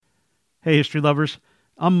Hey, history lovers.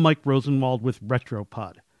 I'm Mike Rosenwald with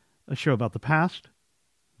Retropod, a show about the past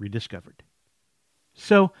rediscovered.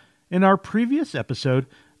 So, in our previous episode,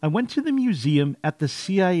 I went to the museum at the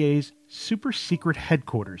CIA's super-secret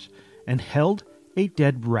headquarters and held a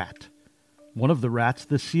dead rat. One of the rats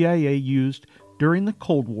the CIA used during the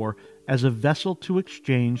Cold War as a vessel to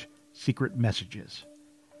exchange secret messages.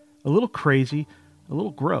 A little crazy, a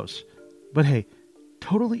little gross, but hey,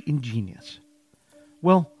 totally ingenious.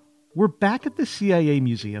 Well, we're back at the CIA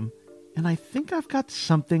museum, and I think I've got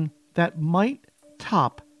something that might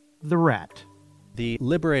top the rat. The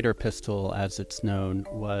Liberator pistol, as it's known,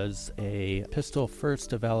 was a pistol first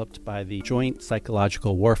developed by the Joint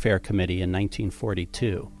Psychological Warfare Committee in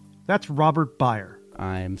 1942. That's Robert Byer.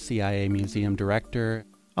 I'm CIA Museum Director.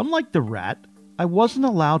 Unlike the rat, I wasn't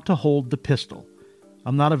allowed to hold the pistol.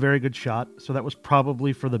 I'm not a very good shot, so that was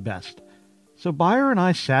probably for the best. So Byer and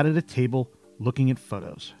I sat at a table looking at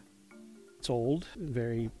photos. It's old,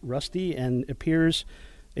 very rusty, and appears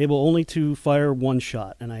able only to fire one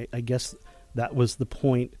shot. And I guess that was the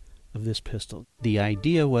point of this pistol. The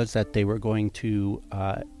idea was that they were going to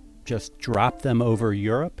just drop them over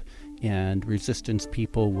Europe, and resistance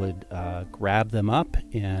people would grab them up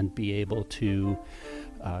and be able to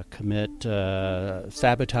commit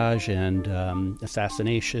sabotage and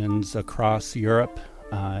assassinations across Europe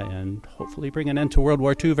and hopefully bring an end to World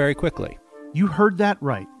War II very quickly. You heard that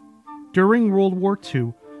right. During World War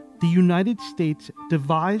II, the United States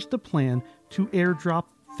devised a plan to airdrop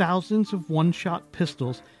thousands of one-shot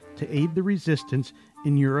pistols to aid the resistance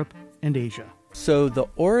in Europe and Asia. So the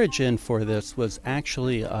origin for this was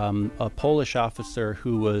actually a Polish officer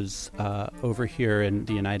who was over here in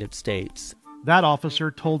the United States. That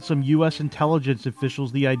officer told some U.S. intelligence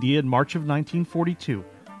officials the idea in March of 1942,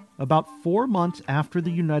 about 4 months after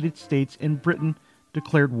the United States and Britain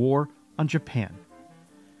declared war on Japan.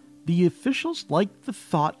 The officials liked the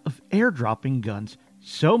thought of airdropping guns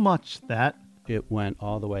so much that it went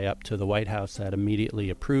all the way up to the White House that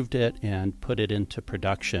immediately approved it and put it into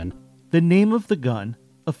production. The name of the gun,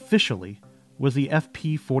 officially, was the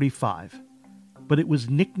FP-45, but it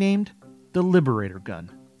was nicknamed the Liberator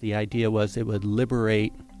gun. The idea was it would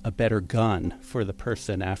liberate a better gun for the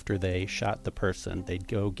person after they shot the person. They'd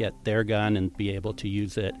go get their gun and be able to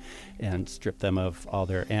use it and strip them of all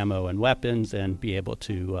their ammo and weapons and be able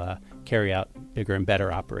to carry out bigger and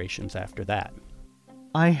better operations after that.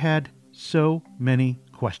 I had so many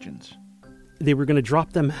questions. They were going to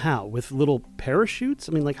drop them how? With little parachutes?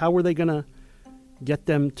 I mean, like, how were they going to get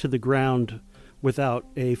them to the ground without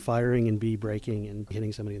A, firing, and B, breaking and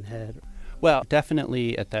hitting somebody in the head? Well,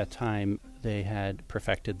 definitely at that time, they had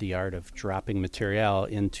perfected the art of dropping material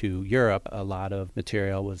into Europe. A lot of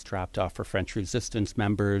material was dropped off for French resistance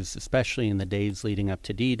members, especially in the days leading up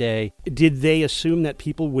to D-Day. Did they assume that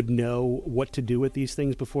people would know what to do with these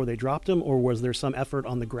things before they dropped them, or was there some effort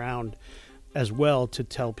on the ground as well to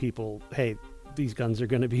tell people, hey, these guns are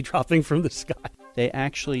going to be dropping from the sky? They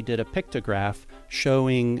actually did a pictograph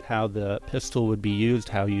showing how the pistol would be used,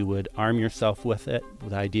 how you would arm yourself with it.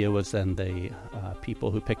 The idea was then the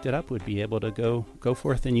people who picked it up would be able to go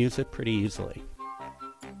forth and use it pretty easily.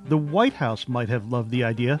 The White House might have loved the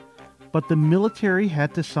idea, but the military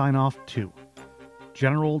had to sign off too.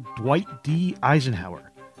 General Dwight D.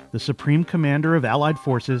 Eisenhower, the Supreme Commander of Allied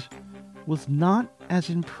Forces, was not as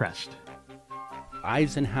impressed.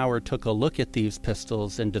 Eisenhower took a look at these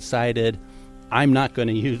pistols and decided, I'm not going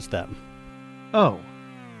to use them. Oh.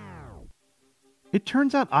 It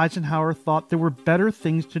turns out Eisenhower thought there were better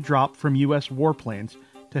things to drop from U.S. warplanes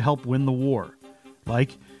to help win the war.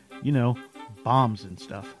 Like, bombs and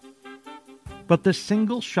stuff. But the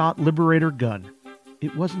single-shot Liberator gun,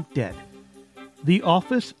 it wasn't dead. The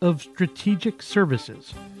Office of Strategic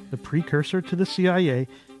Services, the precursor to the CIA,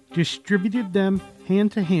 distributed them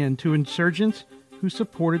hand-to-hand to insurgents who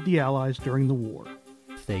supported the Allies during the war.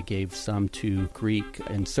 They gave some to Greek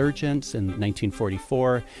insurgents in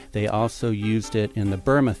 1944. They also used it in the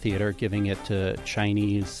Burma theater, giving it to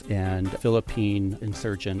Chinese and Philippine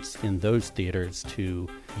insurgents in those theaters to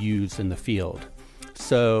use in the field.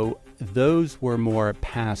 So those were more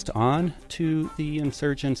passed on to the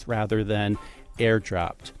insurgents rather than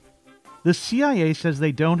airdropped. The CIA says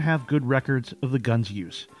they don't have good records of the gun's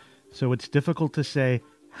use, so it's difficult to say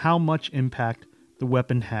how much impact the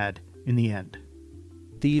weapon had in the end.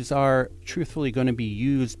 These are truthfully going to be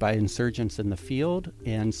used by insurgents in the field,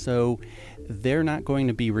 and so they're not going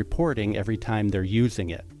to be reporting every time they're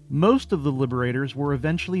using it. Most of the Liberators were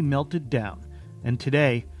eventually melted down, and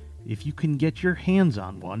today, if you can get your hands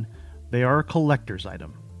on one, they are a collector's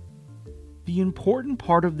item. The important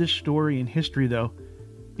part of this story and history, though,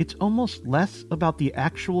 it's almost less about the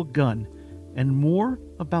actual gun and more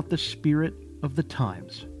about the spirit of the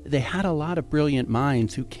times. They had a lot of brilliant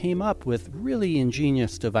minds who came up with really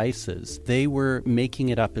ingenious devices. They were making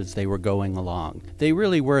it up as they were going along. They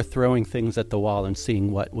really were throwing things at the wall and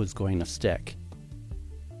seeing what was going to stick.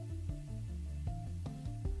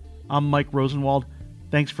 I'm Mike Rosenwald.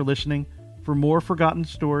 Thanks for listening. For more forgotten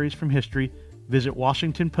stories from history, visit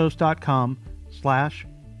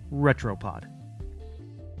WashingtonPost.com/retropod.